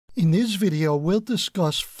In this video, we'll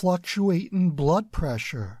discuss fluctuating blood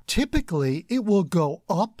pressure. Typically, it will go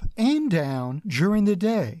up and down during the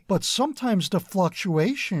day, but sometimes the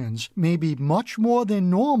fluctuations may be much more than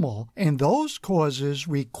normal, and those causes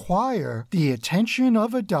require the attention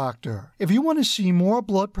of a doctor. If you want to see more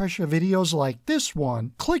blood pressure videos like this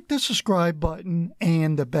one, click the subscribe button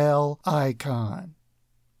and the bell icon.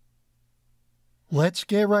 Let's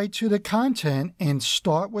get right to the content and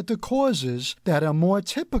start with the causes that are more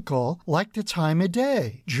typical, like the time of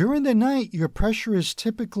day. During the night, your pressure is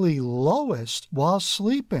typically lowest while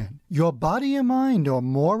sleeping. Your body and mind are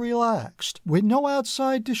more relaxed, with no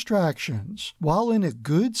outside distractions. While in a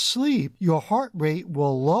good sleep, your heart rate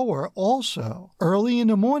will lower also. Early in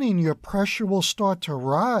the morning, your pressure will start to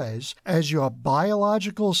rise as your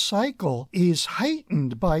biological cycle is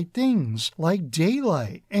heightened by things like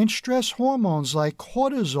daylight, and stress hormones like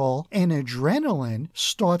cortisol and adrenaline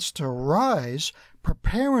starts to rise,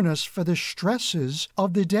 preparing us for the stresses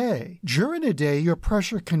of the day. During the day, your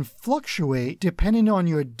pressure can fluctuate depending on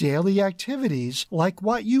your daily activities, like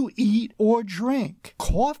what you eat or drink.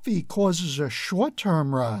 Coffee causes a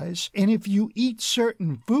short-term rise, and if you eat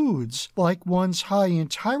certain foods, like ones high in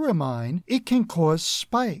tyramine, it can cause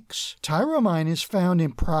spikes. Tyramine is found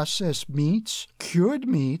in processed meats, cured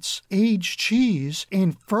meats, aged cheese,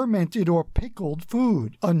 and fermented or pickled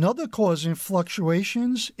food. Another cause in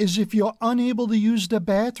fluctuations is if you're unable to use the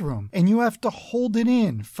bathroom and you have to hold it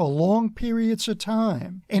in for long periods of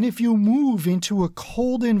time. And if you move into a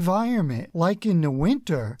cold environment, like in the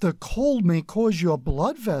winter, the cold may cause your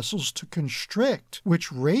blood vessels to constrict,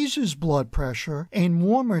 which raises blood pressure, and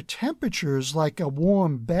warmer temperatures like a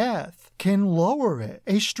warm bath can lower it.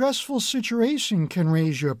 A stressful situation can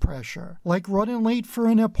raise your pressure, like running late for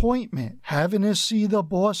an appointment, having to see the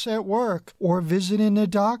boss at work, or visiting a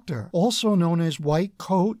doctor, also known as white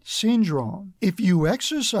coat syndrome. If you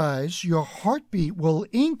exercise, your heartbeat will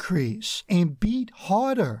increase and beat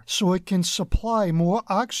harder so it can supply more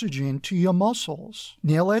oxygen to your muscles.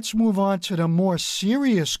 Now let's move on to the more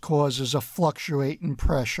serious causes of fluctuating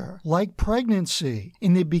pressure, like pregnancy.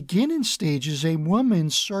 In the beginning stages, a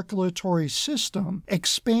woman's circulatory system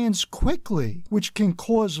expands quickly, which can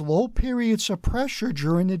cause low periods of pressure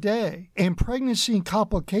during the day. And pregnancy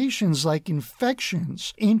complications like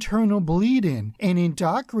infections, internal bleeding, and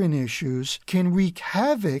endocrine issues can wreak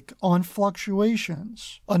havoc on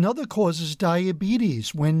fluctuations. Another cause is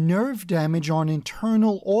diabetes, when nerve damage on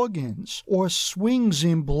internal organs or swings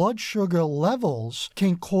in blood sugar levels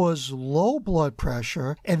can cause low blood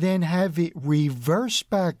pressure and then have it reverse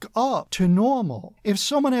back up to normal. If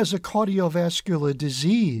someone has a cardiovascular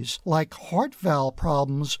disease like heart valve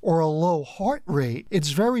problems or a low heart rate,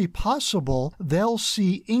 it's very possible they'll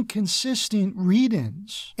see inconsistent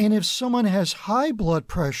readings. And if someone has high blood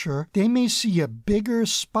pressure, they may see a bigger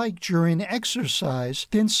spike during exercise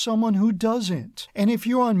than someone who doesn't. And if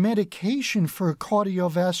you're on medication for a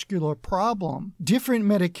cardiovascular problem, different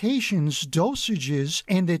medications, dosages,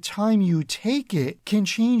 and the time you take it can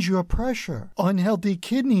change your pressure. Unhealthy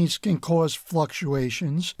kidneys can cause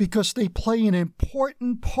fluctuations because they play an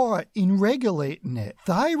important part in regulating it.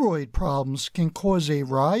 Thyroid problems can cause a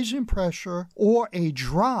rise in pressure or a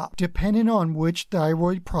drop depending on which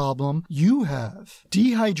thyroid problem you have.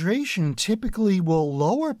 Dehydration typically will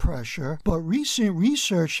lower pressure, but recent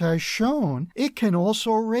research has shown it can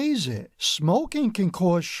also raise it. Smoking can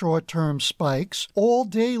cause short-term spikes all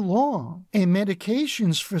day long, and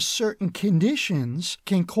medications for certain conditions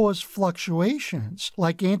can cause fluctuations,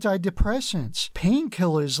 like antidepressants,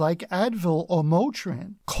 painkillers like Advil or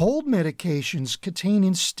Motrin, cold medications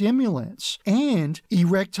containing stimulants, and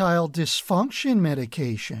erectile dysfunction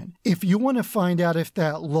medication. If you want to find out if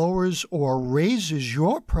that lowers or raises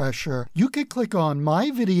your pressure, you could click on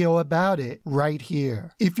my video about it right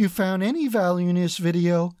here. If you found any value in this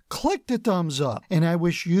video, click the thumbs up, and I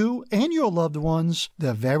wish you and your loved ones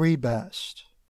the very best.